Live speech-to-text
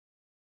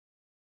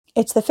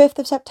It's the 5th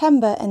of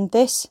September and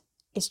this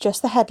is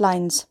just the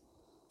headlines.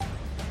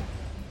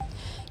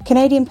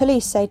 Canadian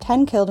police say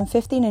 10 killed and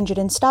 15 injured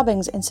in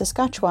stabbings in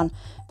Saskatchewan.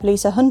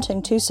 Police are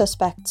hunting 2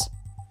 suspects.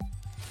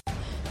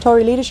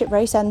 Tory leadership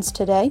race ends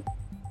today.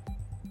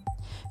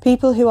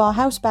 People who are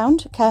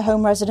housebound, care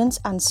home residents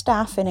and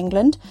staff in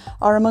England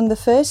are among the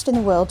first in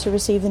the world to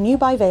receive the new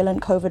bivalent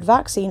COVID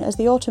vaccine as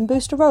the autumn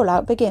booster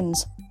rollout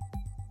begins.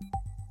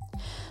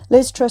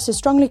 Liz Truss is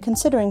strongly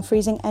considering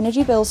freezing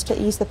energy bills to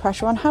ease the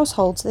pressure on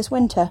households this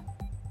winter.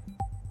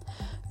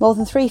 More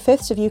than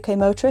 3/5 of UK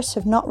motorists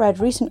have not read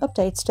recent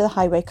updates to the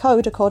Highway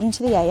Code, according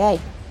to the AA.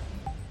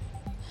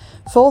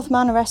 4th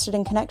man arrested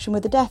in connection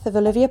with the death of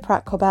Olivia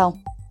Pratt-Cobell.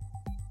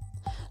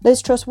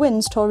 Liz Truss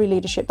wins Tory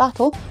leadership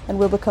battle and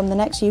will become the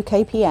next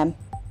UK PM.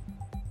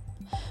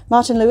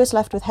 Martin Lewis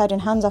left with head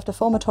in hands after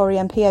former Tory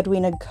MP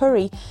Edwina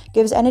Currie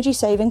gives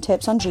energy-saving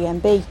tips on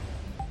GMB.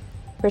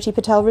 Priti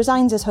Patel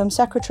resigns as Home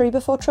Secretary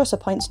before Truss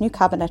appoints new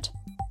cabinet.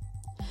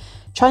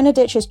 China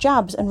ditches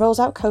jabs and rolls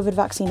out COVID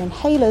vaccine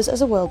inhalers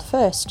as a world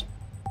first.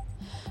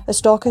 A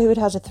stalker who had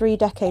had a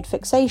 3-decade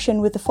fixation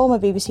with the former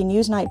BBC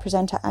Newsnight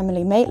presenter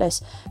Emily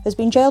Maitlis has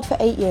been jailed for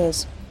 8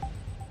 years.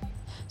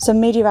 Some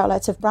media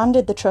outlets have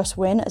branded the Truss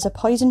win as a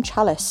poison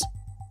chalice.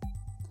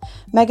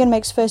 Meghan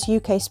makes first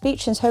UK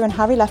speech since her and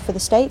Harry left for the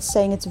States,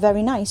 saying it's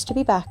very nice to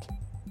be back.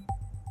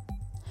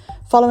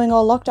 Following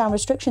all lockdown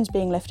restrictions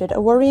being lifted,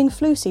 a worrying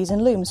flu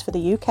season looms for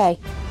the UK.